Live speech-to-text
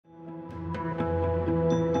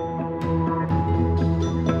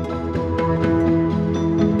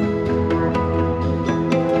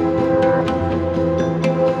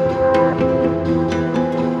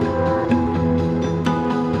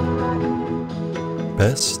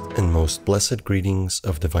Best and most blessed greetings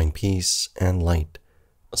of divine peace and light.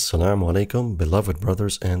 Assalamu alaikum, beloved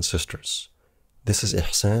brothers and sisters. This is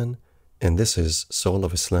Ihsan, and this is Soul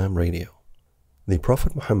of Islam Radio. The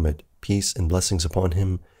Prophet Muhammad, peace and blessings upon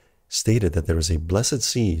him, stated that there is a blessed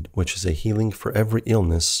seed which is a healing for every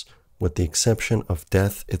illness with the exception of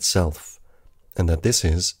death itself, and that this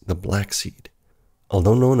is the black seed.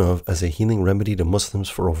 Although known of as a healing remedy to Muslims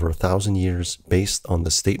for over 1,000 years based on the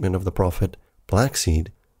statement of the Prophet, black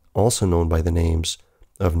seed, also known by the names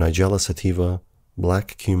of Nigella sativa,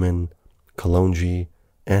 black cumin, kalonji,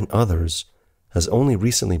 and others, has only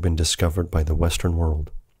recently been discovered by the Western world.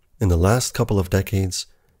 In the last couple of decades,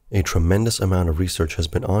 a tremendous amount of research has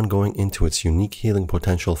been ongoing into its unique healing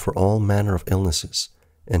potential for all manner of illnesses,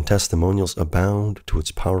 and testimonials abound to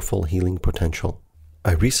its powerful healing potential.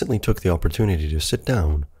 I recently took the opportunity to sit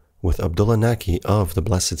down with Abdullah Naki of the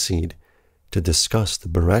Blessed Seed to discuss the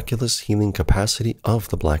miraculous healing capacity of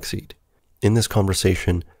the black seed. In this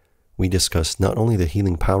conversation, we discussed not only the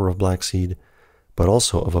healing power of black seed, but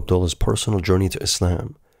also of Abdullah's personal journey to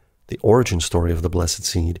Islam, the origin story of the Blessed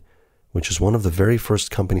Seed, which is one of the very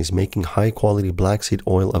first companies making high-quality black seed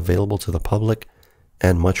oil available to the public,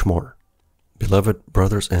 and much more. Beloved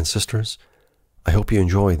brothers and sisters, I hope you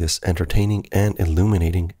enjoy this entertaining and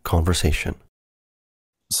illuminating conversation.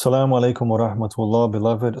 Assalamu alaikum wa rahmatullah,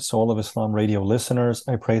 beloved Soul of Islam Radio listeners.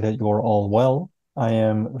 I pray that you are all well. I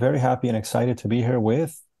am very happy and excited to be here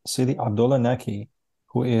with Sidi Abdullah Naki,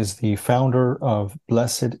 who is the founder of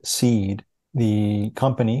Blessed Seed, the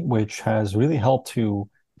company which has really helped to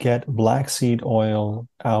get black seed oil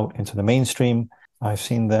out into the mainstream. I've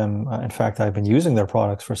seen them, in fact, I've been using their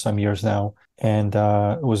products for some years now, and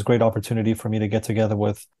it was a great opportunity for me to get together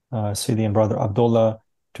with Sidi and brother Abdullah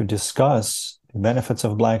to discuss the benefits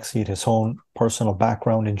of black seed, his own personal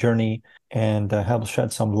background and journey, and help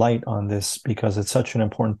shed some light on this because it's such an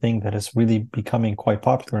important thing that is really becoming quite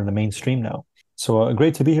popular in the mainstream now. So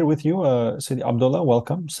great to be here with you, Sidi Abdullah.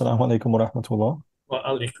 Welcome. Assalamu alaikum wa rahmatullah. Wa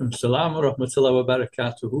alaikum salam wa rahmatullahi wa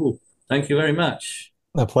barakatuhu. Thank you very much.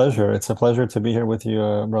 A pleasure. It's a pleasure to be here with you,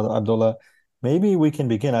 Brother Abdullah. Maybe we can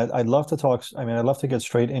begin. I'd love to talk. I'd love to get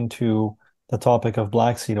straight into the topic of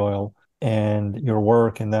black seed oil and your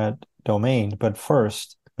work in that domain. But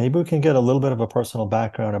first, maybe we can get a little bit of a personal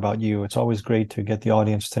background about you. It's always great to get the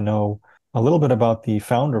audience to know a little bit about the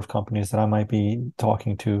founder of companies that I might be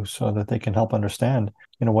talking to so that they can help understand,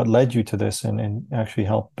 what led you to this and actually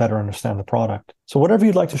help better understand the product. So whatever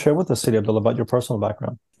you'd like to share with us, Sidi Abdullah, about your personal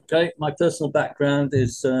background. Okay, my personal background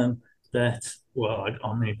is that, well, I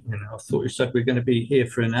thought you said we're going to be here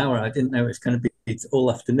for an hour. I didn't know it's going to be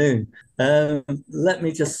all afternoon. Let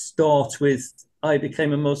me just start with, I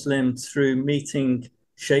became a Muslim through meeting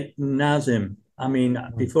Sheikh Nazim.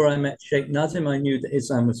 Before I met Sheikh Nazim, I knew that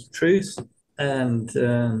Islam was the truth,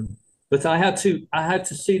 but I had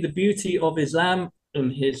to see the beauty of Islam in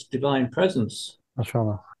his divine presence.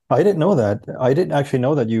 MashaAllah. I didn't know that. I didn't actually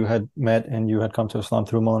know that you had met and you had come to Islam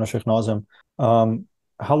through Maulana Sheikh Nazim.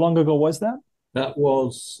 How long ago was that? That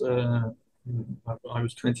was, I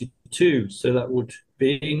was 22, so that would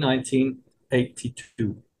be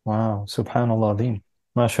 1982. Wow, subhanallah deen.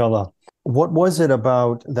 MashaAllah. What was it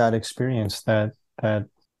about that experience that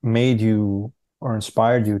made you or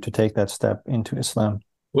inspired you to take that step into Islam?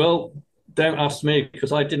 Well, don't ask me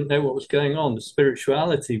because I didn't know what was going on. The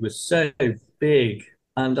spirituality was so big.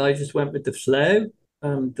 And I just went with the flow.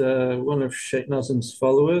 And one of Sheikh Nazim's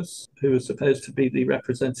followers, who was supposed to be the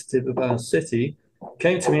representative of our city,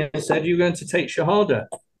 came to me and said, "You're going to take Shahada."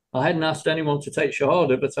 I hadn't asked anyone to take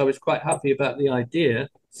Shahada, but I was quite happy about the idea.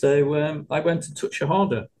 So I went and took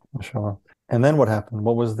Shahada. MashaAllah. And then what happened?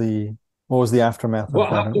 What was the aftermath of that? What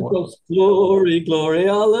happened was glory, glory,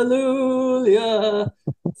 hallelujah.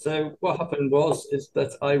 So what happened is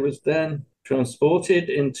that I was then transported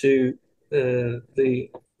into the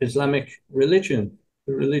Islamic religion,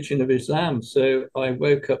 the religion of Islam. So I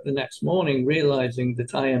woke up the next morning realizing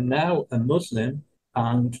that I am now a Muslim,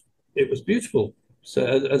 and it was beautiful. So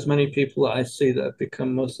as many people that I see that have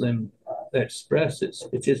become Muslim express,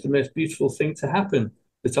 it is the most beautiful thing to happen,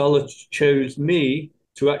 that Allah chose me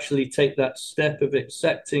to actually take that step of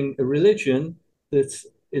accepting a religion that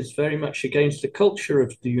is very much against the culture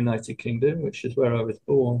of the United Kingdom, which is where I was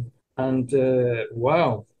born. And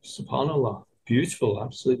wow, subhanallah, beautiful,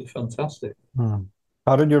 absolutely fantastic.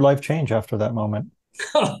 How did your life change after that moment?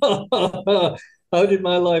 How did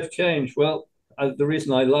my life change? Well, the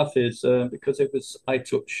reason I laugh is because I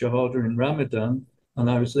took Shahada in Ramadan, and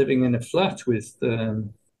I was living in a flat with,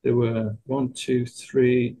 there were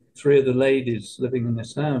three of the ladies living in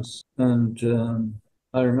this house. And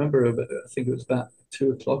I remember, I think it was about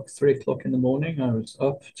 2 o'clock, 3 o'clock in the morning. I was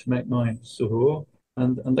up to make my suhoor,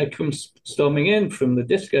 and they come storming in from the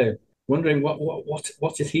disco, wondering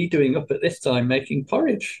what is he doing up at this time making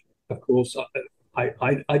porridge. Of course,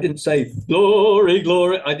 I didn't say glory,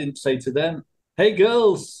 glory. I didn't say to them, hey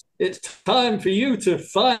girls, it's time for you to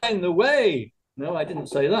find the way. No, I didn't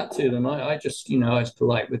say that to them. I just, I was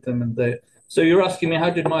polite with them, and they. So you're asking me how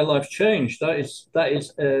did my life change? That's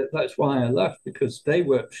why I left, because they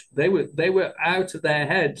were out of their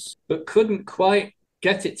heads, but couldn't quite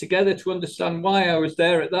get it together to understand why I was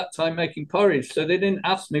there at that time making porridge. So they didn't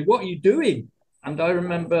ask me, what are you doing? And I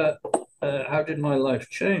remember, how did my life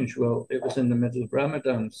change? Well, it was in the middle of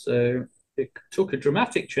Ramadan, so it took a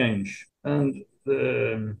dramatic change. And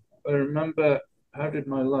I remember, how did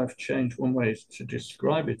my life change? One way to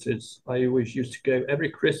describe it is I always used to go every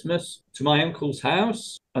Christmas to my uncle's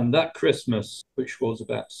house. And that Christmas, which was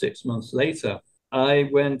about 6 months later, I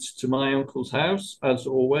went to my uncle's house, as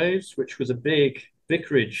always, which was a big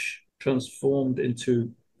vicarage transformed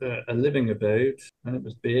into a living abode. And it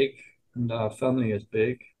was big, and our family is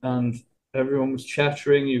big. And everyone was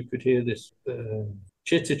chattering. You could hear this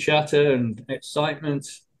chitter chatter and excitement.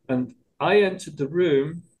 And I entered the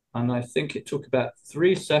room, and I think it took about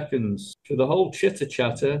 3 seconds for the whole chitter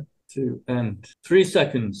chatter to end. 3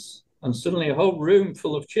 seconds. And suddenly a whole room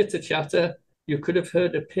full of chitter chatter, you could have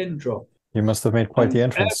heard a pin drop. You must have made quite the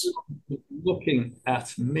entrance. Everyone was looking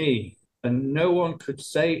at me, and no one could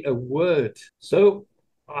say a word. So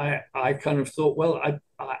I kind of thought, well,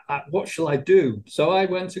 what shall I do? So I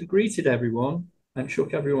went and greeted everyone and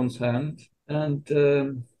shook everyone's hand,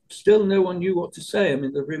 and still no one knew what to say. I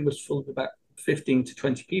mean, the room was full of about 15 to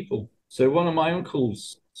 20 people. So one of my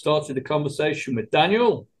uncles started a conversation with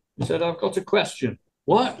Daniel. He said, I've got a question.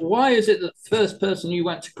 Why is it that the first person you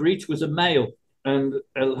went to greet was a male? And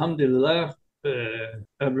alhamdulillah,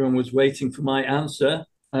 everyone was waiting for my answer.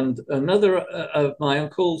 And another of my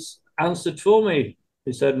uncles answered for me.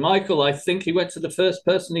 He said, Michael, I think he went to the first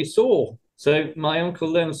person he saw. So my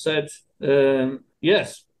uncle then said,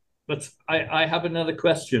 yes, but I have another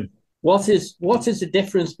question. What is the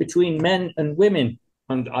difference between men and women?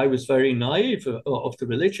 And I was very naive of the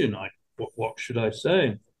religion. What should I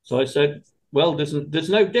say? So I said, well, there's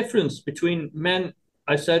no difference between men.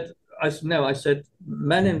 I said,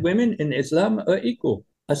 men and women in Islam are equal.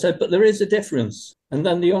 I said, but there is a difference. And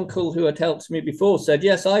then the uncle who had helped me before said,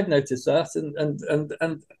 yes, I've noticed that.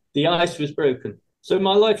 And the ice was broken. So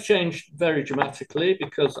my life changed very dramatically,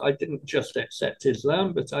 because I didn't just accept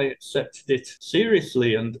Islam, but I accepted it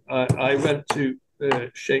seriously. And I went to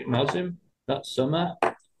Sheikh Nazim that summer.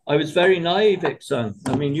 I was very naive, Iksan.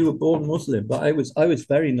 I mean, you were born Muslim, but I was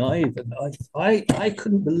very naive, and I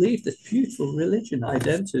couldn't believe this beautiful religion I'd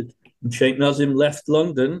entered. And Sheikh Nazim left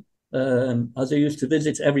London, as I used to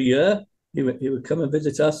visit every year. He would come and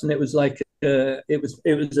visit us, and it was like it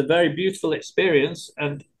was a very beautiful experience.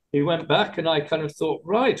 And he went back, and I kind of thought,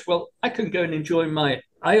 right, well, I can go and enjoy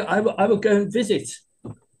I will go and visit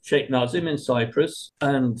Sheikh Nazim in Cyprus,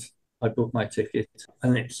 and I booked my ticket.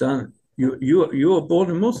 And it's you were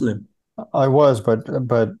born a Muslim. I was, but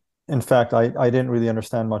in fact, I didn't really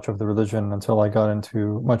understand much of the religion until I got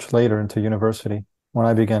much later into university, when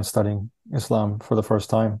I began studying Islam for the first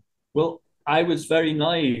time. Well, I was very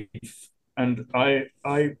naive, and I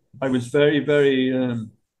was very, very.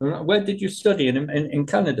 Where did you study in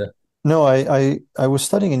Canada? No, I was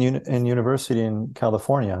studying in university in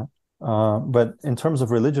California, but in terms of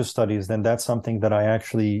religious studies, then that's something that I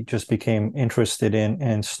actually just became interested in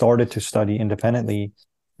and started to study independently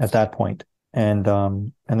at that point. And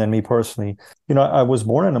then me personally, I was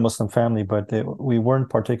born in a Muslim family, but we weren't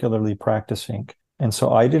particularly practicing, and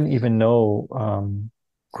so I didn't even know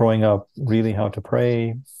growing up really how to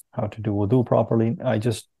pray, how to do wudu properly. I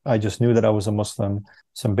just knew that I was a Muslim,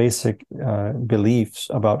 some basic beliefs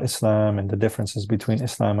about Islam and the differences between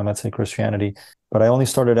Islam and, let's say, Christianity. But I only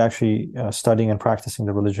started actually studying and practicing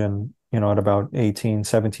the religion, at about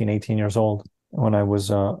 17, 18 years old, when I was,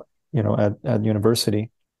 at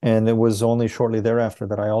university. And it was only shortly thereafter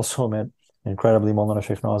that I also met incredibly Maulana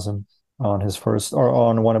Sheikh Nazim on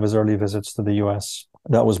one of his early visits to the US.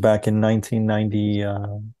 That was back in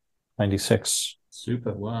 1996.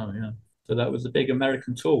 Super. Wow. Yeah. So that was a big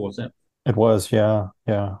American tour, was it? It was. Yeah.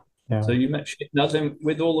 So you met Sheikh Nazim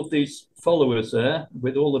with all of these followers there,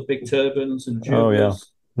 with all the big turbans and jewels. Oh, yeah.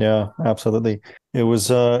 Yeah, absolutely. It was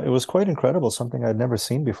quite incredible, something I'd never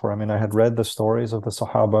seen before. I mean, I had read the stories of the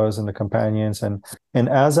Sahabas and the companions, and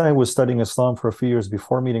as I was studying Islam for a few years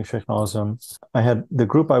before meeting Sheikh Nazim, the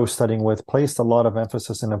group I was studying with placed a lot of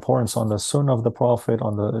emphasis and importance on the Sunnah of the Prophet,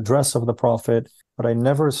 on the dress of the Prophet, but I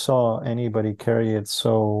never saw anybody carry it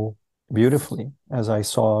so beautifully as I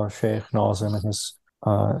saw Sheikh Nazim and his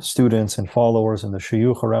students and followers and the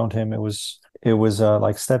shuyukh around him. It was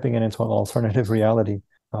like stepping into an alternative reality,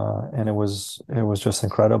 and it was just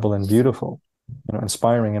incredible and beautiful,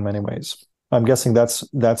 inspiring in many ways. I'm guessing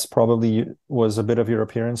that's probably was a bit of your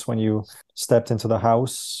appearance when you stepped into the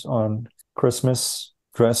house on Christmas.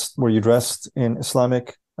 Were you dressed in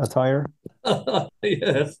Islamic attire?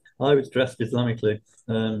 Yes, I was dressed Islamically.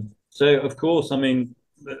 So, of course, I mean,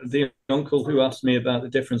 the uncle who asked me about the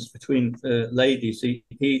difference between ladies, he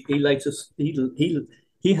later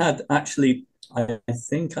he had actually, I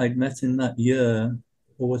think I'd met him that year,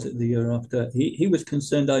 or was it the year after? He was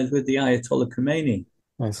concerned I was with the Ayatollah Khomeini.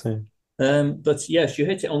 I see. But yes, you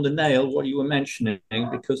hit it on the nail, what you were mentioning,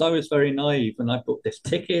 because I was very naive and I booked this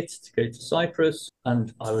ticket to go to Cyprus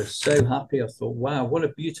and I was so happy. I thought, wow, what a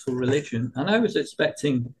beautiful religion. And I was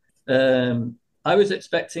expecting, all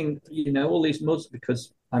these Muslims,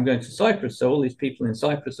 because I'm going to Cyprus, so all these people in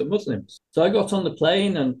Cyprus are Muslims. So I got on the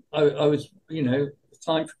plane and I was, the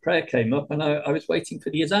time for prayer came up and I was waiting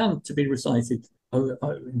for the Azan to be recited.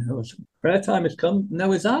 Prayer time has come,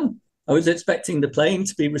 no Azan. I was expecting the plane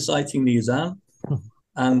to be reciting the Azan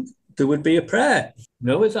and there would be a prayer.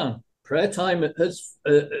 No Azan. Prayer time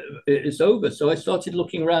is over. So I started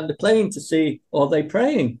looking around the plane to see, are they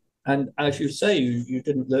praying? And as you say, you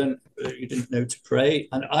didn't know to pray.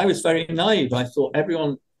 And I was very naive. I thought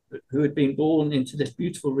everyone who had been born into this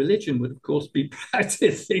beautiful religion would, of course, be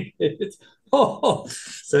practicing it.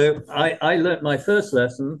 So I learned my first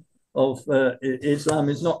lesson of Islam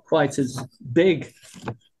is not quite as big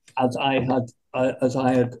as I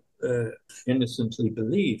had innocently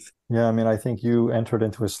believed. Yeah, I mean, I think you entered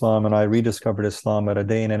into Islam, and I rediscovered Islam at a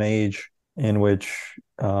day and an age in which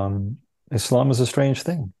Islam is a strange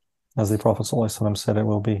thing, as the Prophet ﷺ said it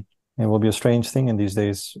will be. It will be a strange thing in these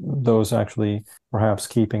days. Those actually perhaps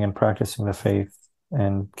keeping and practicing the faith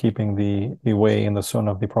and keeping the way and the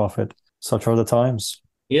sunnah of the Prophet. Such are the times.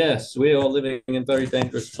 Yes, we are living in very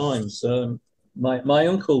dangerous times. My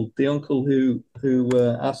uncle, the uncle who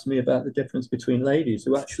asked me about the difference between ladies,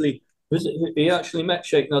 he actually met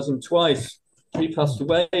Sheikh Nazim twice. He passed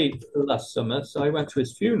away last summer, so I went to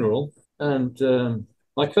his funeral, and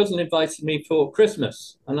my cousin invited me for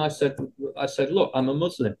Christmas, and I said, look, I'm a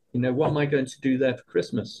Muslim. What am I going to do there for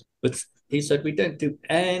Christmas? But he said, we don't do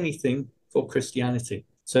anything for Christianity.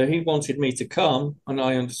 So he wanted me to come, and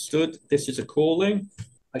I understood this is a calling.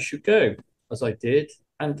 I should go, as I did.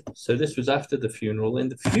 And so this was after the funeral.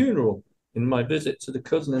 In my visit to the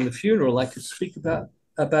cousin in the funeral, I could speak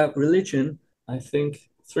about religion, I think,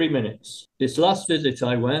 3 minutes. This last visit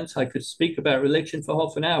I went, I could speak about religion for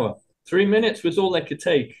half an hour. 3 minutes was all I could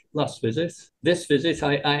take last visit. This visit,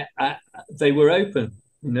 they were open.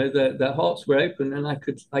 Their hearts were open, and I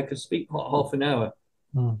could speak half an hour.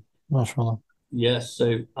 MashaAllah. Yes,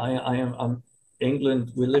 so I'm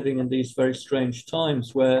England. We're living in these very strange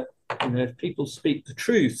times where if people speak the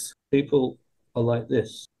truth, people are like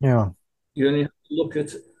this. Yeah. You only have to look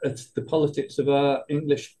at the politics of our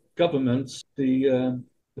English government. The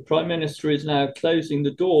Prime Minister is now closing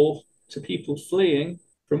the door to people fleeing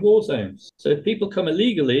from war zones. So if people come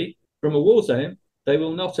illegally from a war zone, they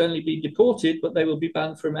will not only be deported, but they will be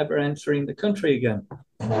banned from ever entering the country again.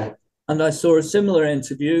 And I saw a similar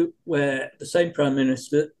interview where the same Prime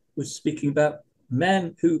Minister was speaking about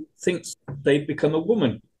men who think they've become a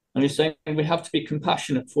woman. And he's saying we have to be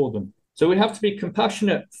compassionate for them. So we have to be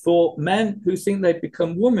compassionate for men who think they've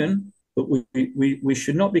become women, but we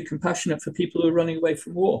should not be compassionate for people who are running away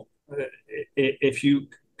from war. If you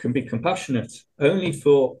can be compassionate only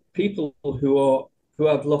for people who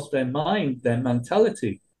have lost their mind, their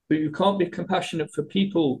mentality, but you can't be compassionate for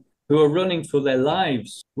people who are running for their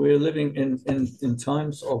lives. We're living in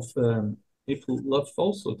times of people love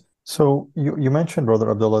falsehood. So you mentioned,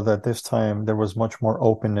 Brother Abdullah, that this time there was much more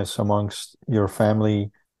openness amongst your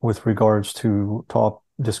family with regards to top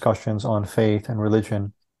discussions on faith and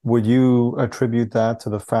religion. Would you attribute that to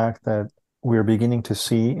the fact that we're beginning to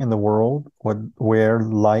see in the world where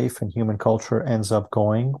life and human culture ends up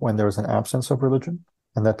going when there's an absence of religion,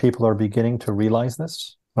 and that people are beginning to realize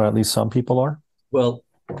this, or at least some people are? Well,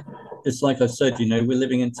 it's like I said, we're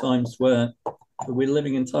living in times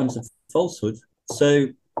of falsehood. So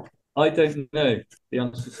I don't know the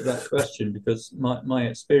answer to that question, because my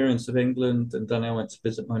experience of England, and then I went to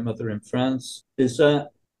visit my mother in France, is that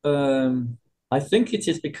I think it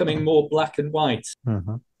is becoming more black and white.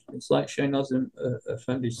 Mm-hmm. It's like Sheikh Nazim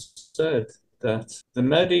Effendi said, that the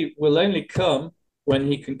Mahdi will only come when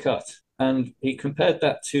he can cut. And he compared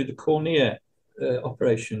that to the cornea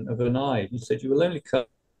operation of an eye. He said, you will only cut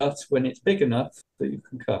when it's big enough that you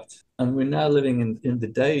can cut. And we're now living in the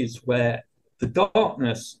days where the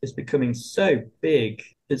darkness is becoming so big,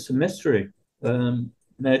 it's a mystery.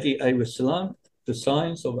 Mahdi salam, the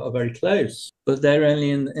signs are very close, but they're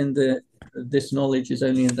only this knowledge is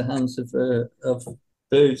only in the hands of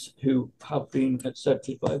those who have been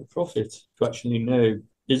accepted by the Prophet to actually know,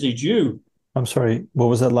 is he Jew? I'm sorry, what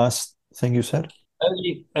was that last thing you said?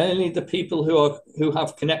 Only the people who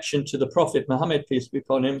have connection to the Prophet Muhammad, peace be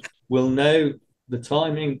upon him, will know the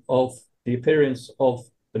timing of the appearance of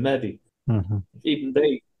the Mahdi. Mm-hmm. Even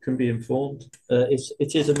they can be informed.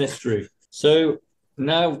 It is a mystery. So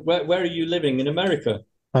now, where are you living in America?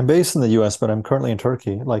 I'm based in the US, but I'm currently in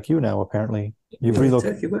Turkey, like you now, apparently. You've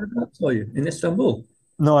relocated. Turkey, whereabouts are you? In Istanbul?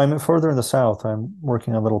 No, I'm further in the south. I'm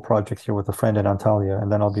working on a little project here with a friend in Antalya,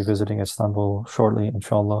 and then I'll be visiting Istanbul shortly,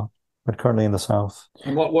 inshallah. But currently in the south.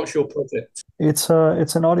 And what's your project? It's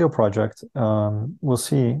an audio project. We'll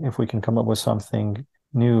see if we can come up with something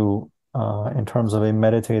new in terms of a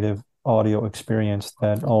meditative audio experience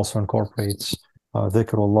that also incorporates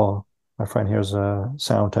dhikrullah. My friend here is a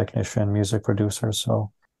sound technician, music producer.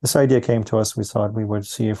 So this idea came to us. We thought we would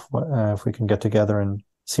see if we can get together and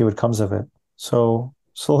see what comes of it. So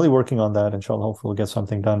slowly working on that. Inshallah, hopefully we'll get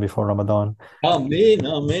something done before Ramadan. Ameen,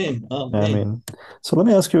 ameen, ameen. Ameen. So let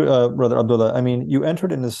me ask you, Brother Abdullah, I mean, you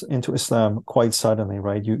entered into Islam quite suddenly,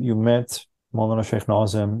 right? You met Maulana Sheikh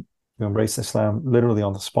Nazim, you embraced Islam literally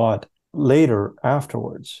on the spot. Later,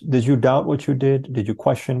 afterwards, did you doubt what you did? Did you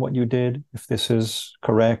question what you did? If this is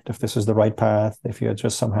correct, if this is the right path, if you had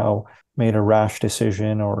just somehow made a rash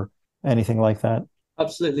decision or anything like that?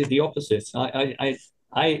 Absolutely the opposite. I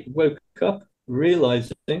woke up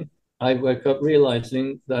realizing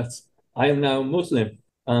that I am now Muslim,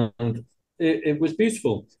 and it was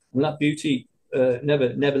beautiful. And that beauty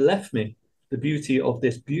never left me. The beauty of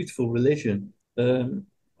this beautiful religion.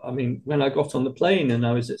 I mean, when I got on the plane and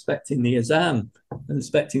I was expecting the azan and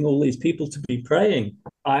expecting all these people to be praying,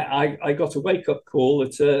 I got a wake-up call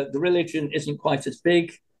that the religion isn't quite as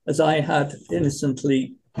big as I had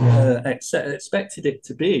innocently expected it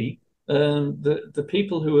to be. The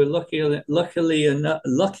people who are lucky enough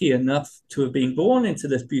to have been born into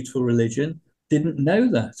this beautiful religion didn't know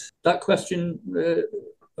that. That question,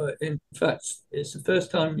 in fact, it's the first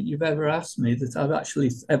time you've ever asked me that I've actually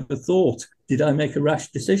ever thought, did I make a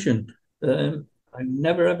rash decision? I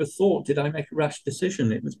never ever thought, did I make a rash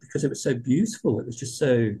decision? It was because it was so beautiful. It was just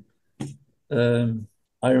so...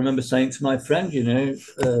 I remember saying to my friend,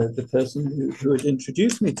 the person who had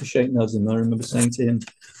introduced me to Sheikh Nazim, I remember saying to him,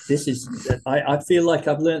 I feel like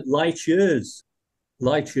I've learned light years.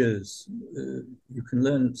 You can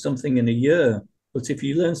learn something in a year, but if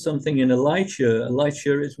you learn something in a light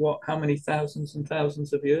year is how many thousands and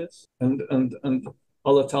thousands of years? And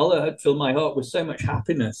Allah Ta'ala had filled my heart with so much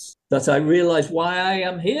happiness that I realized why I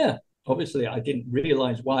am here. Obviously, I didn't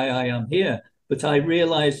realize why I am here, but I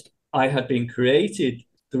realized I had been created.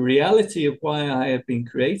 The reality of why I have been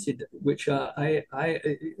created, which you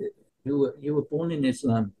were born in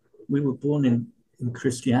Islam, we were born in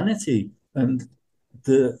Christianity, and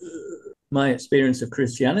my experience of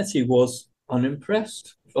Christianity was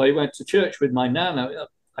unimpressed. If I went to church with my nan,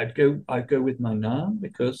 I'd go with my nan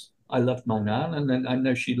because I loved my nan, and then I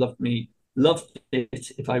know she loved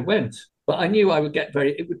it if I went. But I knew I would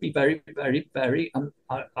it would be very, very, very.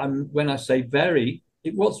 When I say very,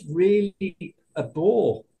 it was really a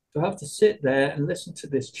bore to have to sit there and listen to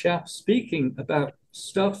this chap speaking about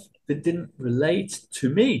stuff that didn't relate to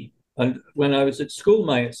me. And when I was at school,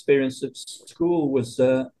 my experience at school was,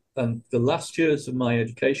 and the last years of my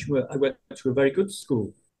education, I went to a very good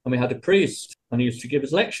school, and we had a priest, and he used to give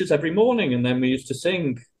us lectures every morning, and then we used to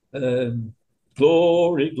sing,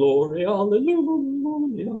 glory, glory,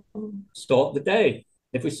 hallelujah, start the day.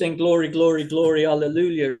 If we sing glory, glory, glory,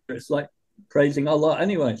 hallelujah, it's like praising Allah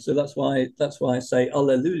anyway. So that's why I say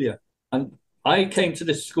hallelujah. And I came to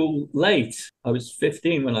this school late. I was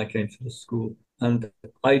 15 when I came to this school, and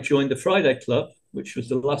I joined the Friday club, which was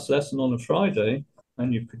the last lesson on a Friday.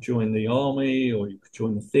 And you could join the army or you could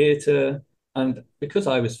join the theatre. And because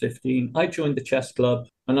I was 15, I joined the chess club,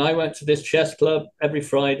 and I went to this chess club every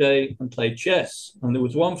Friday and played chess. And there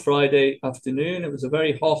was one Friday afternoon, it was a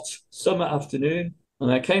very hot summer afternoon,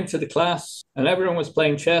 and I came to the class and everyone was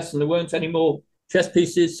playing chess and there weren't any more chess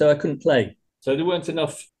pieces, so I couldn't play. So there weren't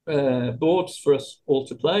enough boards for us all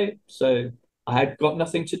to play. So I had got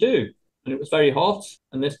nothing to do. And it was very hot,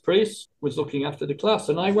 and this priest was looking after the class.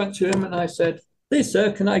 And I went to him and I said, "Please,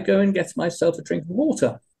 sir, can I go and get myself a drink of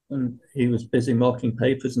water?" And he was busy marking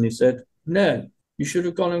papers, and he said, "No, You should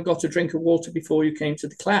have gone and got a drink of water before you came to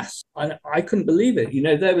the class. And I couldn't believe it.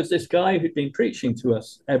 There was this guy who'd been preaching to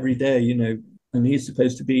us every day, and he's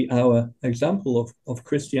supposed to be our example of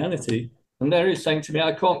Christianity. And there he's saying to me,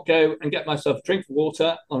 I can't go and get myself a drink of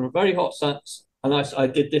water on a very hot sun. And I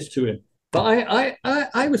did this to him. But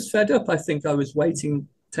I was fed up. I think I was waiting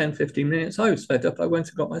 10, 15 minutes. I was fed up. I went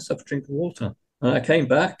and got myself a drink of water. And I came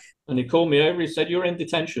back and he called me over. He said, you're in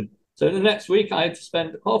detention. So the next week I had to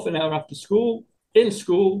spend half an hour after school in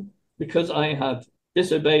school because I had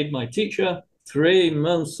disobeyed my teacher. 3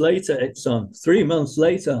 months later, Iksan, 3 months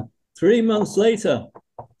later,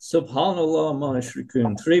 Subhanallah,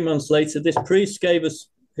 Manashrikun. 3 months later, this priest gave us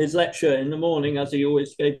his lecture in the morning, as he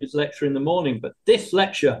always gave his lecture in the morning. But this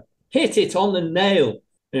lecture hit it on the nail.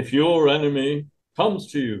 If your enemy comes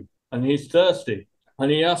to you and he's thirsty and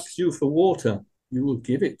he asks you for water, you will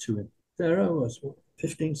give it to him. There I was,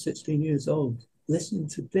 15, 16 years old, listening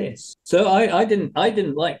to this. So I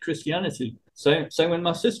didn't like Christianity. So when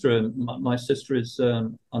my sister is,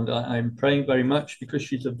 and I'm praying very much because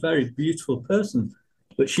she's a very beautiful person,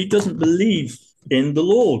 but she doesn't believe in the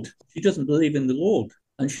Lord. She doesn't believe in the Lord.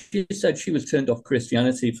 And she said she was turned off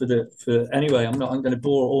Christianity anyway. I'm going to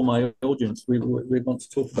bore all my audience. We want to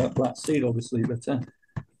talk about Black Seed, obviously, but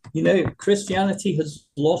Christianity has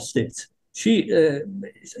lost it.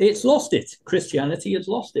 It's lost it. Christianity has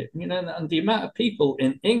lost it. And the amount of people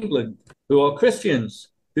in England who are Christians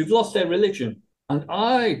who've lost their religion, and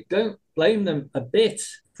I don't blame them a bit,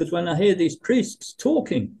 because when I hear these priests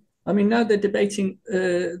talking, I mean, now they're debating.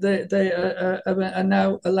 They are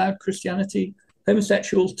now allowed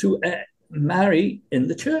homosexuals to marry in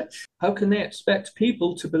the church. How can they expect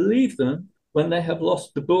people to believe them when they have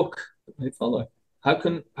lost the book that they follow? How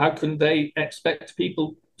can they expect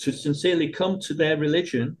people to sincerely come to their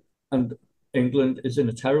religion? And England is in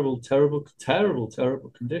a terrible, terrible, terrible, terrible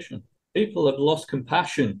condition. People have lost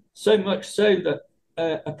compassion, so much so that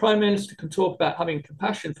a prime minister can talk about having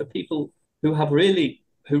compassion for people who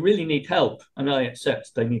really need help. And I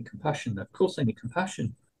accept they need compassion. Of course they need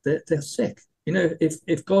compassion. They're sick.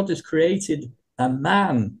 If God has created a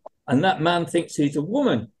man and that man thinks he's a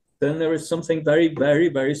woman, then there is something very, very,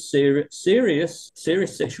 very serious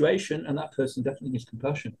situation, and that person definitely needs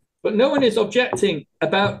compassion. But no one is objecting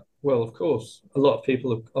about, well, of course, a lot of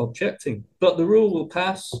people are objecting, but the rule will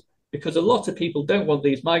pass because a lot of people don't want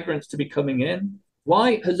these migrants to be coming in.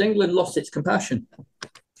 Why has England lost its compassion?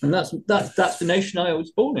 And that's the nation I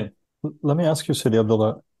was born in. Let me ask you, Sidi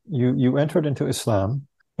Abdullah, you entered into Islam,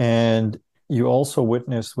 and you also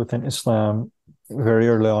witnessed within Islam very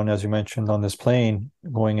early on, as you mentioned, on this plane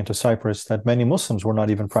going into Cyprus, that many Muslims were not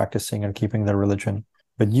even practicing and keeping their religion.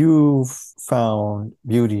 But you found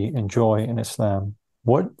beauty and joy in Islam.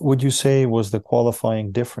 What would you say was the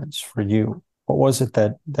qualifying difference for you? What was it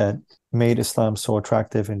that made Islam so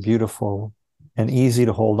attractive and beautiful and easy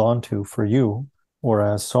to hold on to for you,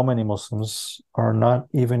 whereas so many Muslims are not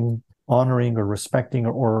even honoring or respecting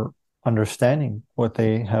or understanding what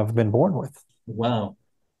they have been born with? Wow.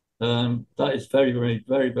 That is very, very,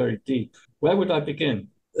 very, very deep. Where would I begin?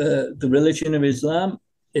 The religion of Islam,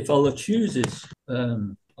 if Allah chooses,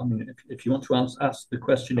 if you want to ask the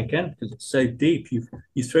question again, because it's so deep,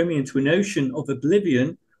 you throw me into an ocean of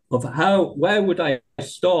oblivion of where would I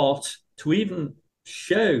start to even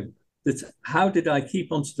show that how did I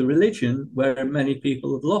keep onto the religion where many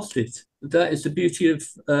people have lost it? That is the beauty of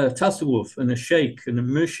tasawwuf and a sheikh and a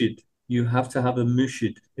murshid. You have to have a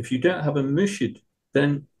murshid. If you don't have a murshid,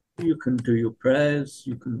 then you can do your prayers,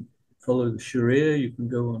 you can follow the Sharia, you can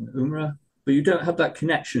go on Umrah, but you don't have that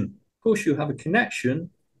connection. Of course, you have a connection.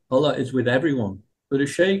 Allah is with everyone. But a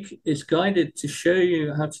sheikh is guided to show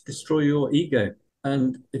you how to destroy your ego.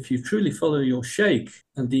 And if you truly follow your sheikh,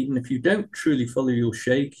 and even if you don't truly follow your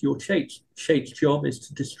sheikh's job is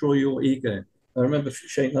to destroy your ego. I remember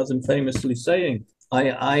Sheikh Nazim famously saying,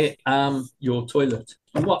 I am your toilet.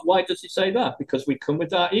 And why does he say that? Because we come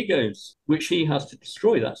with our egos, which he has to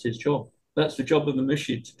destroy. That's his job. That's the job of the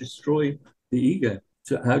murshid, to destroy the ego.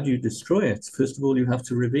 So how do you destroy it? First of all, you have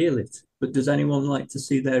to reveal it. But does anyone like to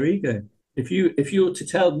see their ego? If you were to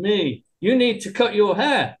tell me, you need to cut your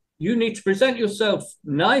hair, you need to present yourself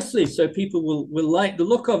nicely so people will like the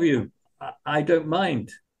look of you, I don't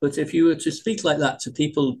mind. But if you were to speak like that to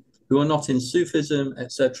people who are not in Sufism,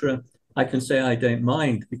 etc., I can say I don't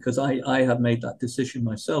mind, because I have made that decision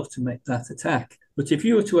myself to make that attack. But if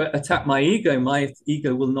you were to attack my ego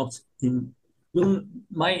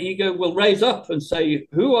will raise up and say,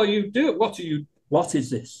 who are you doing? What is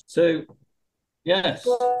this? So, yes.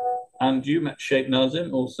 And you met Sheikh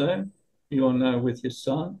Nazim also. You are now with his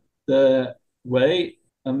son. The way,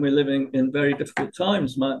 and we're living in very difficult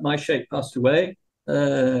times. My sheikh passed away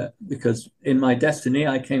because in my destiny,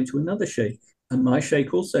 I came to another sheikh. And my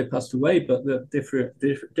sheikh also passed away, but the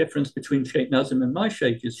difference between Sheikh Nazim and my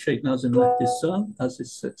sheikh is Sheikh Nazim left his son as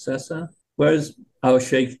his successor, whereas our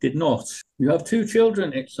sheikh did not. You have two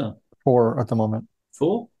children, Iksan. 4 at the moment.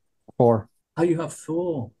 4? 4. Oh, you have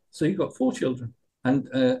 4. So you've got 4 children. And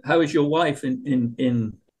how is your wife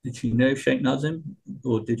in did she know Sheikh Nazim,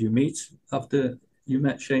 or did you meet after you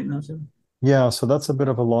met Sheikh Nazim? Yeah, so that's a bit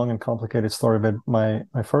of a long and complicated story, but my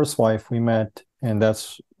first wife, we met, and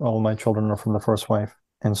that's all my children are from the first wife.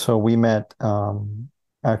 And so we met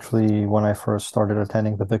actually when I first started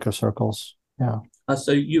attending the vicar circles. Yeah.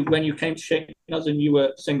 So when you came to Sheikh Nazim, you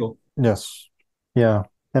were single? Yes. Yeah.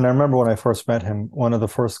 And I remember when I first met him, one of the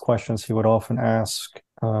first questions he would often ask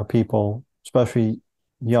people, especially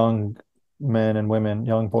young men and women,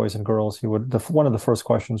 young boys and girls, one of the first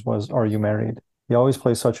questions was, "Are you married?" He always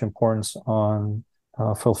placed such importance on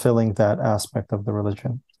fulfilling that aspect of the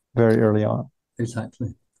religion very early on.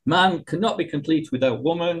 Exactly. Man cannot be complete without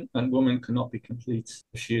woman, and woman cannot be complete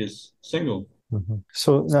if she is single. Mm-hmm.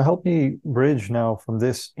 So now help me bridge now from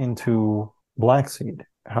this into black seed.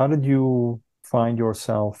 How did you find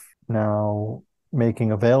yourself now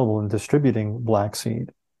making available and distributing black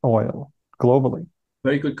seed oil globally?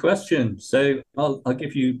 Very good question. So I'll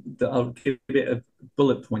give it a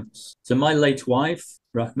bullet points. So my late wife,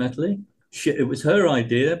 Rahmetli, it was her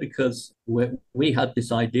idea, because we had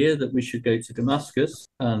this idea that we should go to Damascus,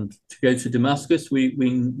 and to go to Damascus, we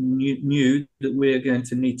knew that we were going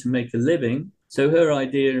to need to make a living. So her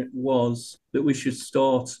idea was that we should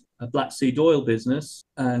start a black seed oil business,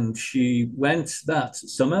 and she went that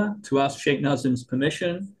summer to ask Sheikh Nazim's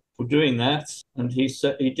permission for doing that, and he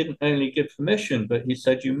said he didn't only give permission, but he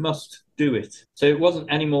said you must do it. So it wasn't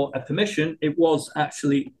anymore a permission; it was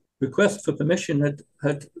actually request for permission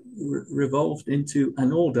had revolved into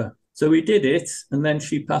an order. So we did it, and then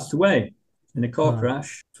she passed away in a car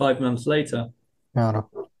crash 5 months later. Yeah.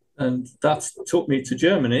 And that took me to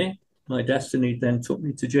Germany. My destiny then took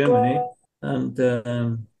me to Germany, and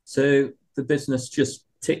so the business just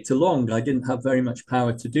ticked along. I didn't have very much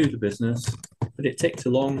power to do the business, but it ticked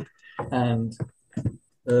along, and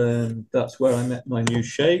that's where I met my new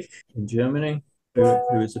sheikh in Germany, who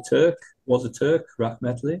was a Turk,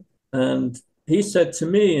 Rahmetli. And he said to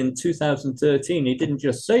me in 2013, he didn't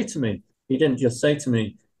just say to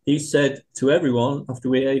me, he said to everyone after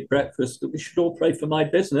we ate breakfast that we should all pray for my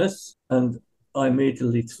business. And I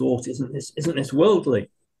immediately thought, isn't this worldly?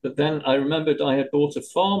 But then I remembered I had bought a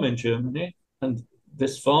farm in Germany, and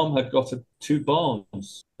this farm had got 2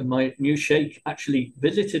 barns. And my new sheikh actually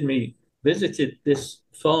visited this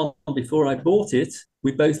farm before I bought it.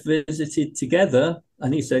 We both visited together,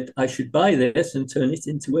 and he said I should buy this and turn it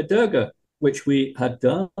into a durga, which we had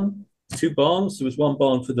done. 2 barns. There was 1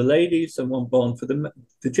 barn for the ladies and 1 barn for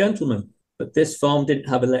the gentlemen. But this farm didn't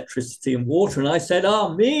have electricity and water. And I said,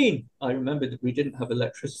 Ameen. I remembered that we didn't have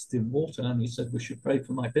electricity and water. And he said, we should pray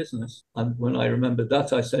for my business. And when I remembered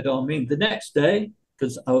that, I said, Ameen. The next day,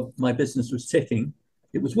 because my business was ticking,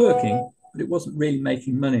 it was working, but it wasn't really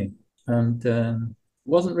making money. And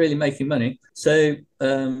wasn't really making money. So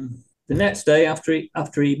the next day,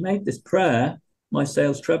 after he made this prayer, my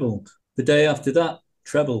sales trebled. The day after that,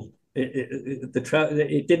 trebled.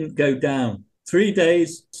 It didn't go down. 3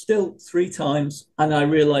 days, still 3 times, and I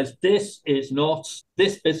realized this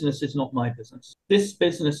business is not my business. This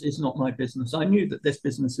business is not my business. I knew that this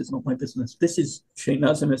business is not my business. This is, Sheikh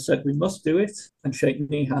Nazim has said we must do it, and Sheikh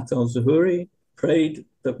Nihat al-Zuhuri prayed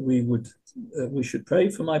that we should pray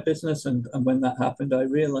for my business, and when that happened, I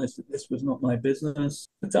realized that this was not my business.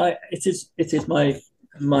 But it is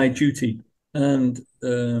my duty. And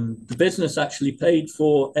the business actually paid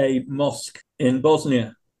for a mosque in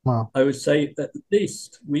Bosnia. Wow. I would say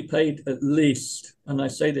we paid at least, and I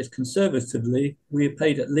say this conservatively, we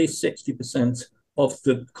paid at least 60% of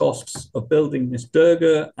the costs of building this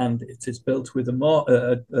durga, and it is built with a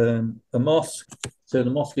mosque. So the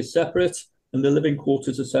mosque is separate and the living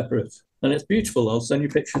quarters are separate. And it's beautiful. I'll send you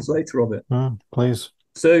pictures later of it. Please.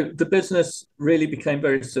 So the business really became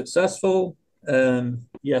very successful.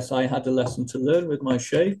 Yes, I had a lesson to learn with my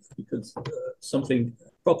sheikh, because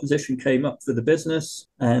proposition came up for the business,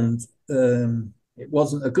 and it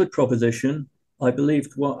wasn't a good proposition. I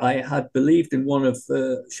had believed in one of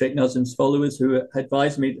Sheikh Nazim's followers, who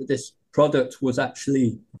advised me that this product was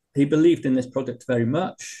actually, he believed in this product very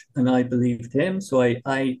much, and I believed him. So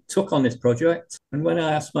I took on this project. And when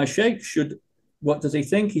I asked my sheikh, what does he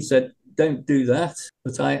think? He said, don't do that.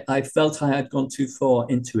 But I felt I had gone too far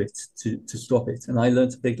into it to stop it. And I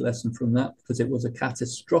learned a big lesson from that, because it was a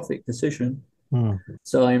catastrophic decision.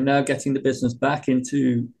 So I am now getting the business back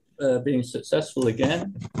into being successful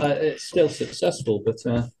again. It's still successful, but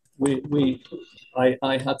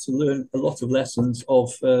I had to learn a lot of lessons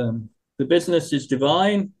of the business is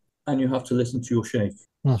divine, and you have to listen to your sheikh.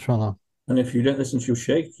 MashaAllah. And if you don't listen to your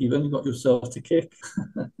sheikh, you've only got yourself to kick.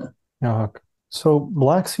 Yeah. So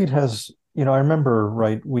black seed has, I remember,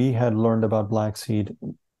 right, we had learned about black seed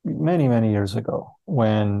many, many years ago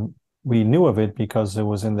when we knew of it because it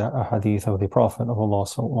was in the hadith of the Prophet of Allah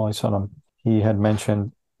sallallahu alaihi wasallam. He had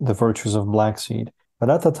mentioned the virtues of black seed. But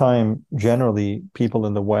at the time, generally, people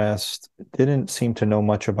in the West didn't seem to know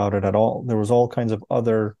much about it at all. There was all kinds of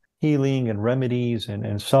other healing and remedies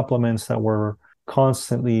and supplements that were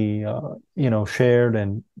constantly, shared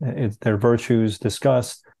and their virtues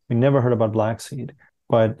discussed. We never heard about black seed.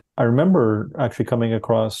 But I remember actually coming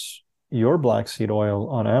across your black seed oil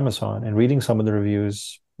on Amazon and reading some of the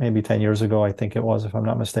reviews maybe 10 years ago, I think it was, if I'm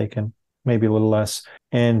not mistaken, maybe a little less,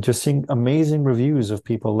 and just seeing amazing reviews of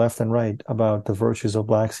people left and right about the virtues of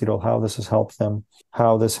black seed oil, how this has helped them,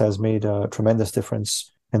 how this has made a tremendous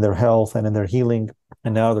difference in their health and in their healing.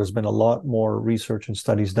 And now there's been a lot more research and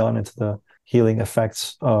studies done into the healing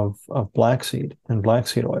effects of black seed and black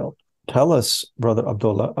seed oil. Tell us, Brother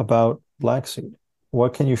Abdullah, about black seed.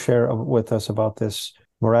 What can you share with us about this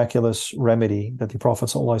miraculous remedy that the Prophet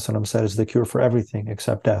ﷺ said is the cure for everything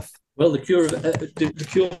except death? Well, the cure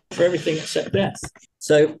for everything except death.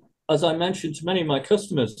 So, as I mentioned to many of my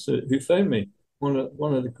customers who phone me, one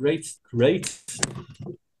of the great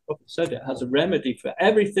Prophet said it has a remedy for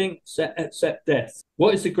everything except death.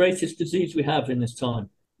 What is the greatest disease we have in this time?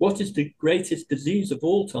 What is the greatest disease of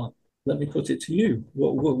all time? Let me put it to you.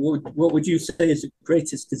 What would you say is the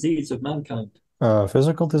greatest disease of mankind?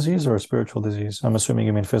 Physical disease or a spiritual disease? I'm assuming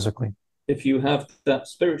you mean physically. If you have that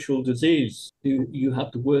spiritual disease, you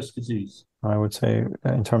have the worst disease. I would say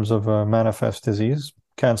in terms of manifest disease,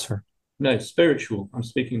 cancer. No, spiritual. I'm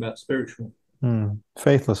speaking about spiritual.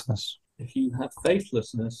 Faithlessness. If you have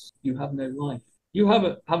faithlessness, you have no life. You have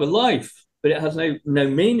a life, but it has no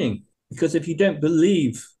meaning. Because if you don't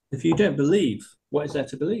believe, what is there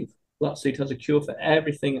to believe? Black seed has a cure for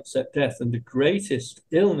everything except death, and the greatest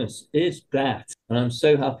illness is that. And I'm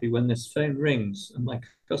so happy when this phone rings and my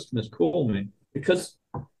customers call me, because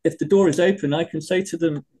if the door is open, I can say to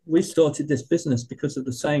them, we started this business because of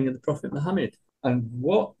the saying of the Prophet Muhammad. And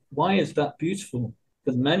why is that beautiful?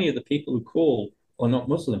 Because many of the people who call are not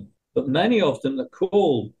Muslim, but many of them that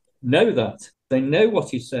call know that. They know what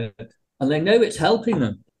he said, and they know it's helping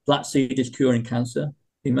them. Black seed is curing cancer.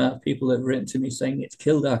 The amount of people that have written to me saying it's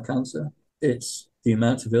killed our cancer. It's the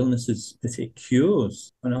amount of illnesses that it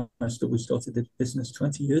cures. And we started the business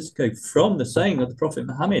 20 years ago from the saying of the Prophet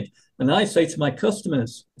Muhammad. And I say to my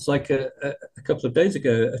customers, it's like a couple of days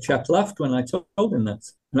ago, a chap laughed when I told him that.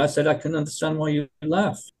 And I said, I can understand why you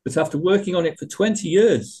laugh. But after working on it for 20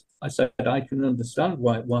 years, I said, I can understand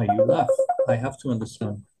why you laugh. I have to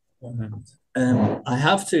understand. I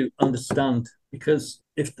have to understand, because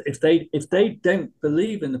if they don't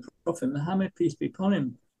believe in the Prophet Muhammad, peace be upon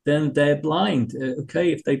him, then they're blind.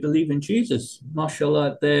 Okay, if they believe in Jesus,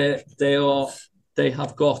 mashallah, they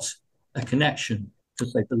have got a connection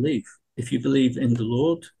because they believe. If you believe in the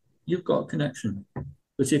Lord, you've got a connection.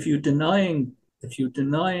 But if you're denying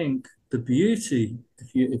the beauty,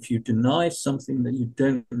 if you deny something that you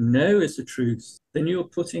don't know is the truth, then you're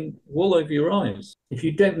putting wool over your eyes. If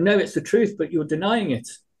you don't know it's the truth, but you're denying it,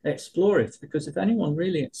 explore it. Because if anyone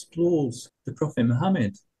really explores the Prophet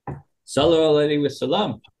Muhammad, sallallahu alaihi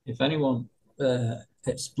wasallam, if anyone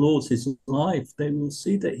explores his life, they will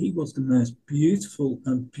see that he was the most beautiful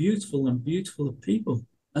of people.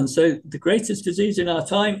 And so the greatest disease in our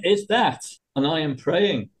time is that. And I am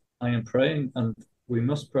praying, and we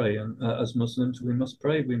must pray. And as Muslims, we must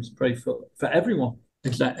pray. We must pray for everyone,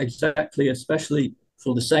 exactly, especially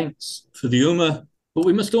for the saints, for the Ummah. But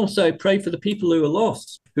we must also pray for the people who are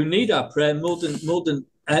lost, who need our prayer more than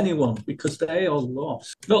anyone, because they are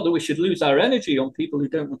lost. Not that we should lose our energy on people who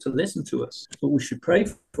don't want to listen to us, but we should pray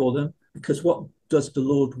for them, because what does the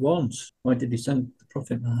Lord want? Why did he send the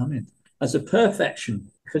Prophet Muhammad? As a perfection.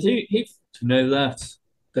 Because he to know that,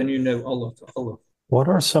 then you know Allah to Allah. What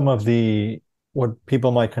are some of what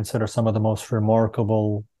people might consider some of the most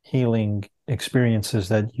remarkable healing experiences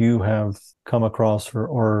that you have come across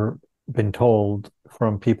or been told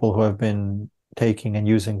from people who have been taking and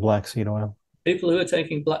using black seed oil? People who are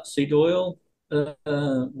taking black seed oil, well,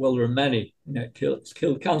 there are many. It's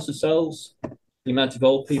killed cancer cells. The amount of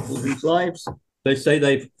old people whose lives, they say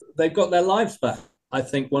they've got their lives back. I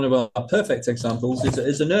think one of our perfect examples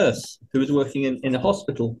is a nurse who was working in a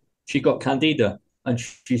hospital. She got candida, and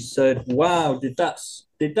she said, "Wow, did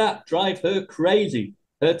that drive her crazy?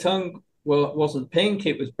 Her tongue well, it wasn't pink,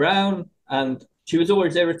 it was brown, and she was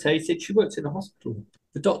always irritated. She worked in a hospital.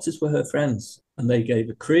 The doctors were her friends, and they gave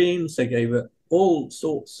her creams, they gave her all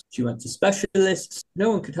sorts. She went to specialists.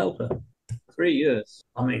 No one could help her. 3 years.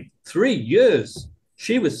 I mean, 3 years.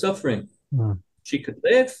 She was suffering. Mm. She could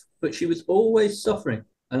live, but she was always suffering.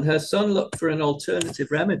 And her son looked for an alternative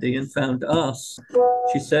remedy and found us.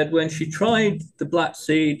 She said when she tried the black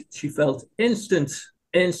seed, she felt instant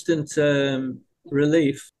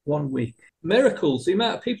relief 1 week. Miracles. The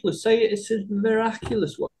amount of people who say it is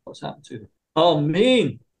miraculous what's happened to them.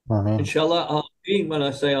 Ameen. Ameen. Inshallah, Ameen. When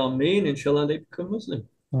I say Ameen, inshallah, they become Muslim.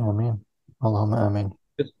 Ameen. Allahumma ameen.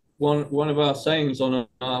 One of our sayings on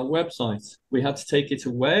our website, we had to take it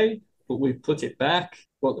away, but we put it back.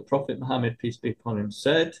 What the Prophet Muhammad, peace be upon him,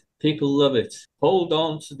 said. People love it. Hold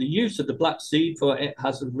on to the use of the black seed, for it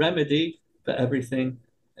has a remedy for everything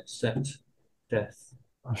except death.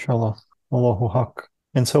 MashaAllah. Allahu Haq.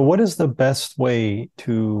 And so what is the best way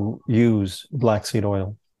to use black seed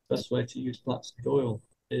oil? Best way to use black seed oil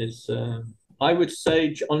is, I would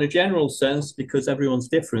say, on a general sense, because everyone's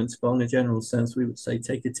different, but on a general sense, we would say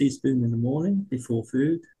take a teaspoon in the morning before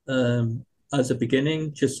food. As a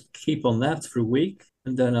beginning, just keep on that for a week.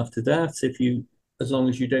 And then after that, as long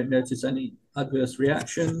as you don't notice any adverse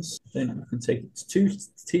reactions, then you can take it to 2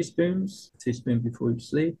 teaspoons, teaspoon before you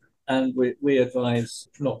sleep. And we advise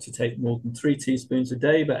not to take more than 3 teaspoons a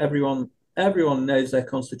day, but everyone knows their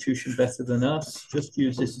constitution better than us. Just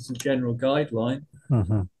use this as a general guideline.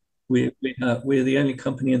 Mm-hmm. We're the only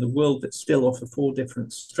company in the world that still offer 4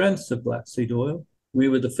 different strengths of black seed oil. We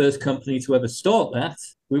were the first company to ever start that.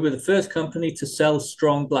 We were the first company to sell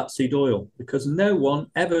strong black seed oil because no one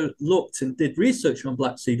ever looked and did research on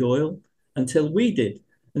black seed oil until we did.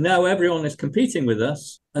 And now everyone is competing with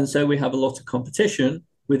us. And so we have a lot of competition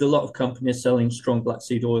with a lot of companies selling strong black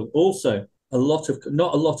seed oil. Also, not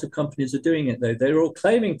a lot of companies are doing it though. They're all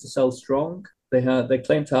claiming to sell strong. They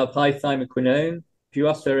claim to have high thymoquinone. If you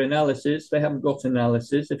ask their analysis, they haven't got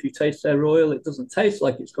analysis. If you taste their oil, it doesn't taste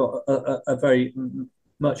like it's got a very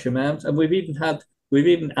much amount. And we've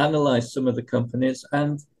even analyzed some of the companies,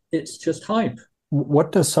 and it's just hype.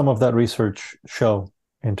 What does some of that research show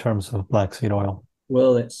in terms of black seed oil?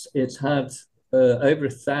 Well, it's had over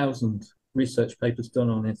 1,000 research papers done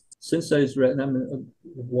on it. Since those,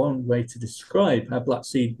 one way to describe how black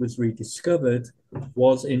seed was rediscovered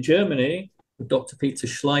was in Germany. Dr. Peter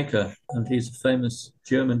Schleicher, and he's a famous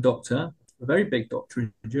German doctor, a very big doctor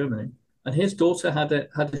in Germany. And his daughter had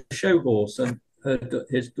a show horse, and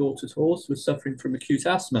his daughter's horse was suffering from acute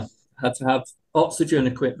asthma, had to have oxygen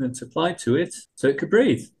equipment applied to it so it could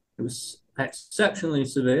breathe. It was exceptionally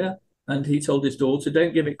severe. And he told his daughter,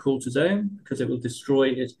 don't give it cortisone because it will destroy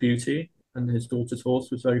its beauty. And his daughter's horse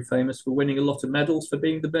was very famous for winning a lot of medals for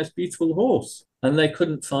being the most beautiful horse. And they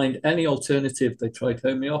couldn't find any alternative. They tried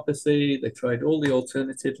homeopathy, they tried all the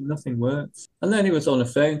alternatives, nothing worked. And then he was on a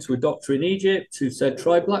phone to a doctor in Egypt who said,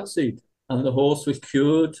 try black seed. And the horse was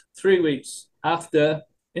cured 3 weeks after.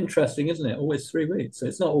 Interesting, isn't it? Always 3 weeks. So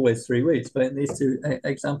it's not always 3 weeks, but in these 2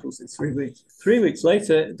 examples, it's 3 weeks. 3 weeks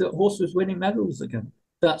later, the horse was winning medals again.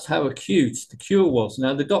 That's how acute the cure was.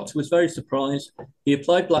 Now, the doctor was very surprised. He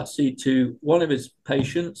applied black seed to one of his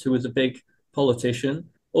patients who was a big politician,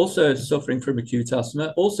 also suffering from acute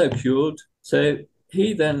asthma, also cured. So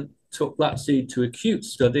he then took black seed to acute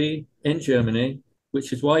study in Germany,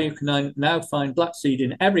 which is why you can now find black seed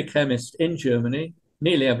in every chemist in Germany.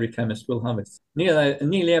 Nearly every chemist will have it.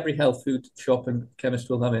 Nearly every health food shop and chemist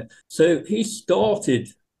will have it. So he started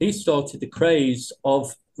the craze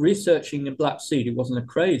of researching in black seed. It wasn't a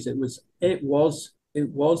craze. It was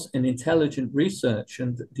an intelligent research,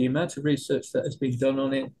 and the amount of research that has been done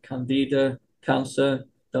on it: candida, cancer,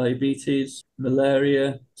 diabetes,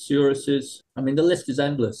 malaria, psoriasis. I mean, the list is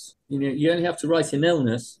endless. You only have to write an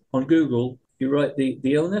illness on Google. You write the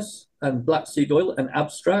illness and black seed oil and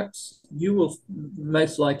abstracts, you will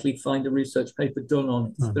most likely find a research paper done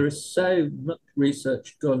on it. There is so much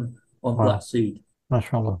research done on black seed.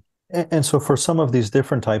 MashaAllah. And so for some of these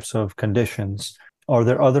different types of conditions, are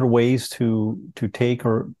there other ways to take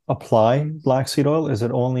or apply black seed oil? Is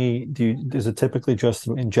it typically just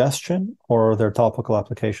through ingestion, or are there topical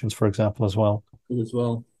applications, for example, as well? As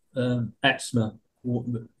well. Eczema,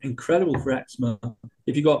 incredible for eczema.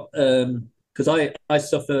 If you got, because I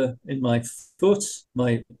suffer in my foot,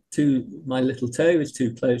 my little toe is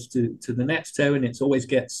too close to the next toe, and it always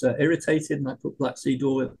gets irritated, and I put black seed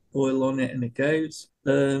oil on it and it goes.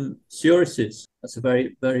 Psoriasis, that's a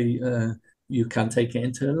very, very, you can take it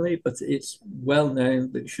internally, but it's well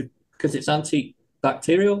known that you should, because it's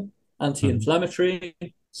antibacterial, anti-inflammatory,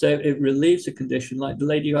 so it relieves a condition like the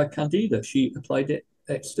lady who had candida. She applied it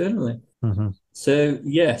externally. Mm-hmm. So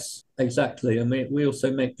yes, exactly. I mean, we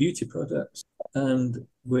also make beauty products, and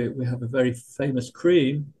we have a very famous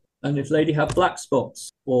cream. And if lady have black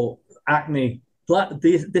spots or acne,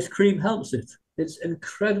 this cream helps it. It's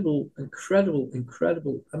incredible, incredible,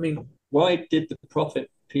 incredible. I mean, why did the Prophet,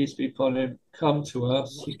 peace be upon him, come to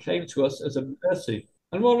us? He came to us as a mercy,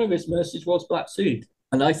 and one of his mercies was black seed.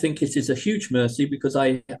 And I think it is a huge mercy because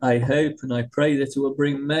I hope and I pray that it will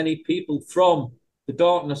bring many people from the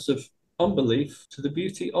darkness of unbelief to the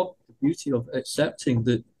beauty of accepting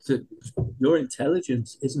that your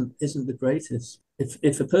intelligence isn't the greatest.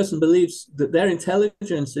 If a person believes that their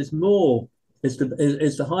intelligence is more is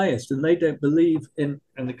the highest, and they don't believe in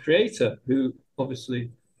the creator, who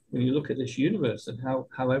obviously, when you look at this universe and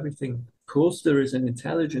how everything, of course there is an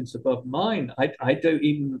intelligence above mine. I don't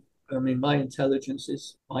even, I mean, my intelligence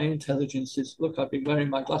is look, I've been wearing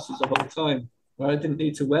my glasses the whole time where I didn't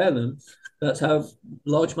need to wear them. That's how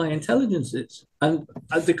large my intelligence is. And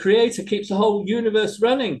the creator keeps the whole universe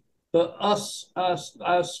running. But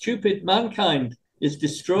our stupid mankind is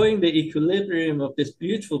destroying the equilibrium of this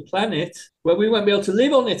beautiful planet where we won't be able to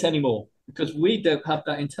live on it anymore because we don't have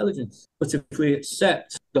that intelligence. But if we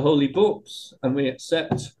accept the holy books and we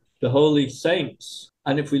accept the holy saints,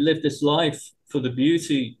 and if we live this life for the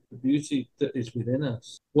beauty that is within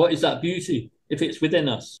us, what is that beauty? If it's within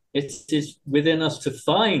us, it is within us to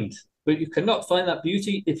find. But you cannot find that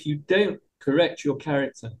beauty if you don't correct your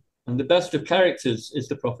character. And the best of characters is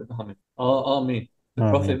the Prophet Muhammad. Ameen. The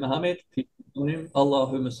Prophet Muhammad, peace be upon him.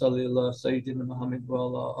 Allahumma salli ala Sayyidina Muhammad wa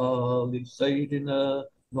ala ali Sayyidina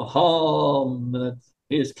Muhammad.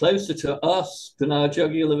 He is closer to us than our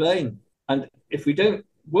jugular vein. And if we don't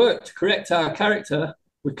work to correct our character,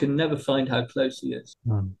 we can never find how close he is.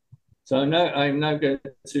 So I'm now going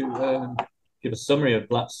to give a summary of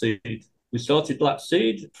Black Seed. We started Black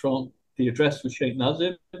Seed from the address with Sheikh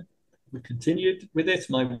Nazim. We continued with it.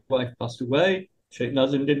 My wife passed away. Sheikh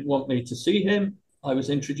Nazim didn't want me to see him. I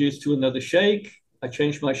was introduced to another sheikh. I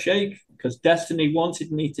changed my sheikh because destiny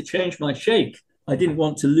wanted me to change my sheikh. I didn't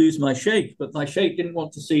want to lose my sheikh, but my sheikh didn't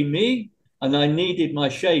want to see me, and I needed my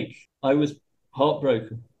sheikh. I was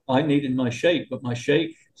heartbroken. I needed my sheikh, but my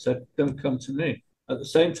sheikh said, don't come to me. At the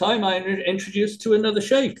same time, I introduced to another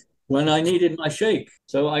sheikh when I needed my sheikh.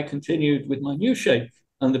 So I continued with my new sheikh.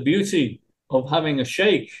 And the beauty of having a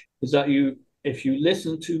sheikh is that if you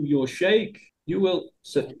listen to your sheikh, you will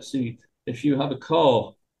succeed. If you have a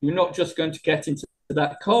car, you're not just going to get into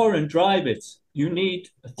that car and drive it. You need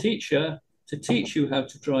a teacher to teach you how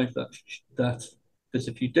to drive that. Because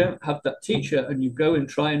if you don't have that teacher and you go and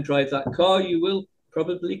try and drive that car, you will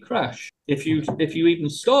probably crash if you even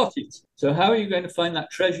start it. So how are you going to find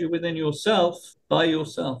that treasure within yourself by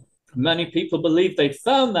yourself? Many people believe they've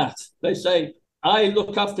found that. They say, I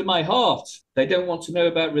look after my heart. They don't want to know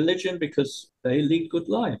about religion because they lead good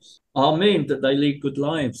lives. Amen, that they lead good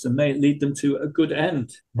lives and may it lead them to a good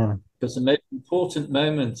end. Because the most important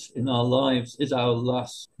moment in our lives is our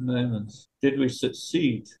last moment. Did we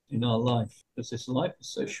succeed in our life? Because this life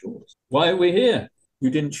is so short. Why are we here? You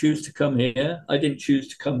didn't choose to come here. I didn't choose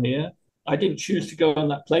to come here. I didn't choose to go on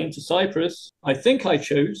that plane to Cyprus. I think I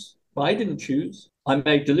chose, but I didn't choose. I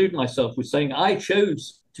may delude myself with saying I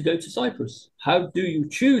chose to go to Cyprus. How do you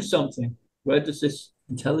choose something? Where does this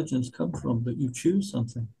intelligence come from that you choose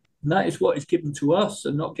something? And that is what is given to us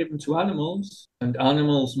and not given to animals. And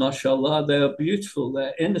animals, mashallah, they are beautiful,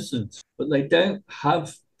 they're innocent, but they don't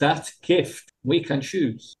have that gift. We can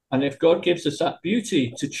choose. And if God gives us that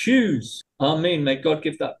beauty to choose, Amen, may God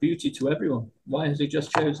give that beauty to everyone. Why has he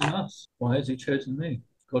just chosen us? Why has he chosen me?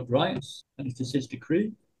 God writes, and it is his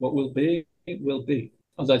decree. What will be, it will be.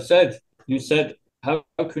 As I said, you said, how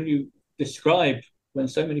can you describe when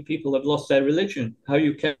so many people have lost their religion, how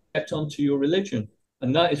you kept on to your religion?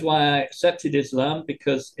 And that is why I accepted Islam,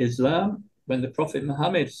 because Islam, when the Prophet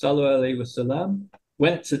Muhammad ﷺ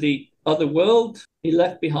went to the other world, he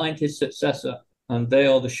left behind his successor, and they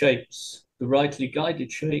are the sheikhs, the rightly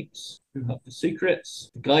guided sheikhs who have the secrets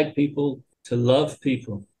to guide people, to love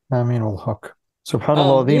people. Ameen al-Haq.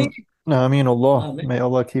 Subhanallah. Ameen Allah. Ameen. May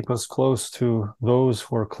Allah keep us close to those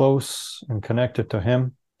who are close and connected to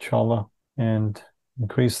Him, inshallah, and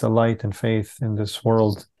increase the light and faith in this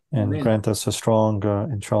world, and Ameen. grant us a strong,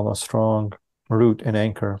 inshallah, strong root and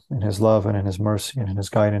anchor in His love and in His mercy and in His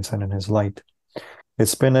guidance and in His light.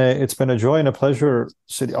 It's been a joy and a pleasure,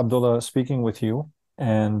 Sidi Abdullah, speaking with you,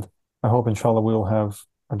 and I hope, inshallah, we'll have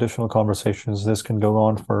additional conversations. This can go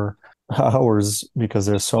on for hours because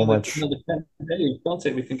there's so much. Another 10 days, can't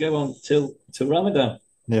it? We can go on till Ramadan.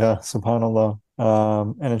 Yeah, subhanallah.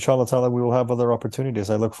 And inshallah ta'ala, we will have other opportunities.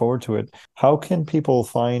 I look forward to it. How can people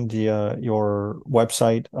find your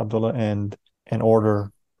website, Abdullah, and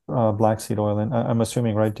order black seed oil? And I'm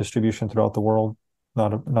assuming, right, distribution throughout the world,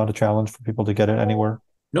 not a challenge for people to get it anywhere.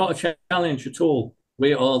 Not a challenge at all.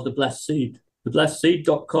 We are the Blessed Seed,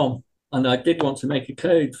 theblessedseed.com. And I did want to make a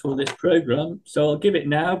code for this program, so I'll give it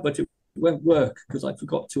now, but it won't work because I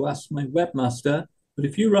forgot to ask my webmaster. But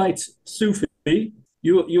if you write Sufi,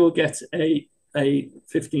 you will get a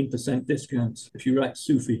 15% discount if you write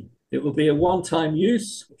Sufi. It will be a one-time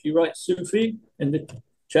use. If you write Sufi in the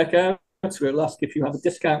checkout, we'll ask if you have a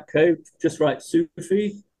discount code. Just write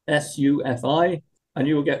Sufi, SUFI, and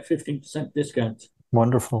you will get 15% discount.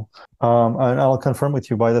 Wonderful. And I'll confirm with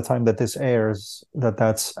you by the time that this airs that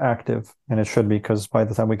that's active, and it should be, because by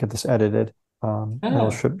the time we get this edited,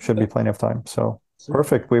 should be plenty of time. So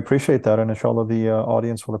perfect. We appreciate that, and inshallah the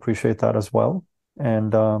audience will appreciate that as well.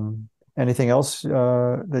 And anything else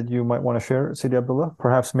that you might want to share, Sidi Abdullah?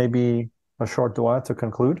 Perhaps maybe a short dua to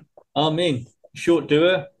conclude. Ameen. Short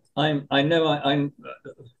dua. I'm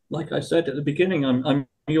like I said at the beginning, I'm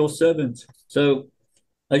your servant. So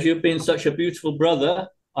as you've been such a beautiful brother,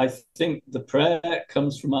 I think the prayer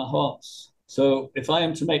comes from our hearts. So if I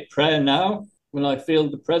am to make prayer now, when I feel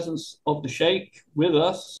the presence of the Sheikh with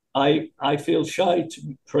us, I feel shy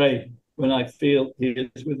to pray when I feel he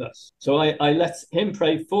is with us. So I let him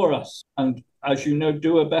pray for us. And as you know,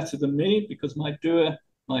 dua better than me, because my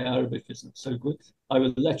Arabic isn't so good. I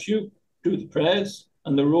will let you do the prayers,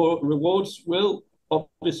 and the rewards will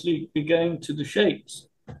obviously be going to the Sheikhs.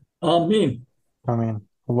 Ameen. Ameen.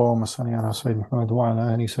 Allahumma salli ala Sayyidina Muhammad wa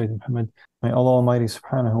ala ali Sayyidina Muhammad. May Allah Almighty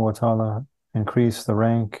subhanahu wa ta'ala increase the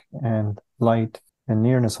rank and light and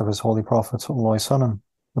nearness of His Holy Prophet sallallahu alaihi wasallam.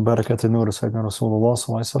 The barakat and nur of Sayyidina Rasulullah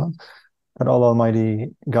sallallahu alaihi wasallam. That Allah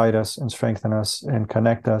Almighty guide us and strengthen us and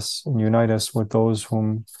connect us and unite us with those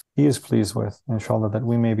whom He is pleased with. Inshallah, that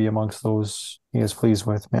we may be amongst those He is pleased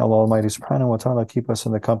with. May Allah Almighty subhanahu wa ta'ala keep us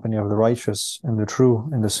in the company of the righteous and the true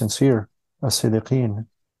and the sincere, as-siddiqeen.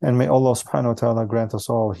 And may Allah subhanahu wa ta'ala grant us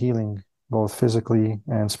all healing, both physically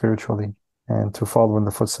and spiritually, and to follow in the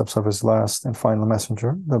footsteps of His last and final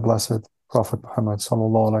messenger, the blessed Prophet Muhammad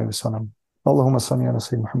sallallahu alayhi wa sallam. اللهم صل على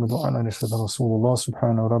سيدنا محمد وعلى آل سيدنا رسول الله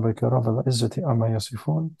سبحان ربك رب العزة عما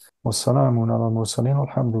يصفون والسلام على المرسلين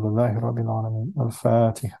والحمد لله رب العالمين.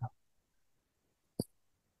 الفاتحة.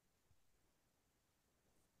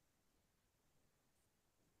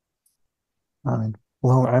 Amen.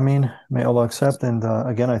 Allahumma ameen. May Allah accept. And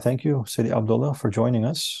again, I thank you, Sidi Abdullah, for joining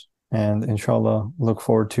us. And inshallah, look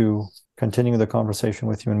forward to continuing the conversation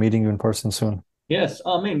with you and meeting you in person soon. Yes,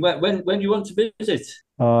 Ameen. When you want to visit?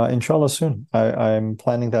 Inshallah soon. I'm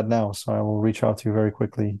planning that now, so I will reach out to you very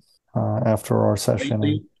quickly after our session.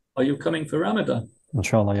 Are you coming for Ramadan?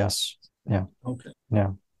 Inshallah, yes. Yeah. Okay.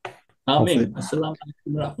 Yeah. Ameen. Assalamu alaikum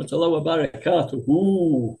wa rahmatullahi wa barakatuh.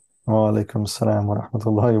 Wa alaikum assalam wa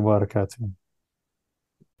rahmatullahi wa barakatuh.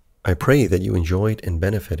 I pray that you enjoyed and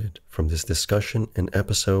benefited from this discussion and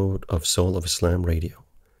episode of Soul of Islam Radio.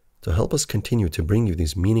 To help us continue to bring you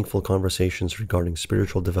these meaningful conversations regarding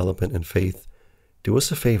spiritual development and faith, do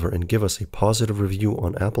us a favor and give us a positive review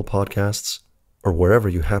on Apple Podcasts or wherever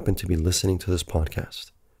you happen to be listening to this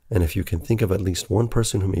podcast. And if you can think of at least one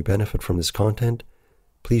person who may benefit from this content,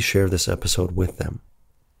 please share this episode with them.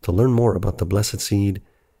 To learn more about the Blessed Seed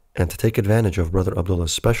and to take advantage of Brother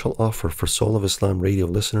Abdullah's special offer for Soul of Islam Radio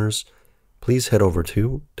listeners, please head over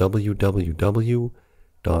to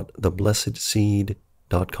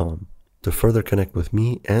www.theblessedseed.com. To further connect with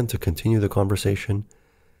me and to continue the conversation,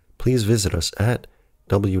 please visit us at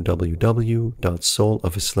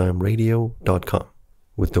www.soulofislamradio.com.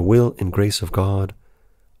 With the will and grace of God,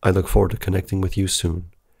 I look forward to connecting with you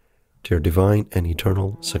soon. To your divine and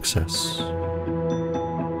eternal success.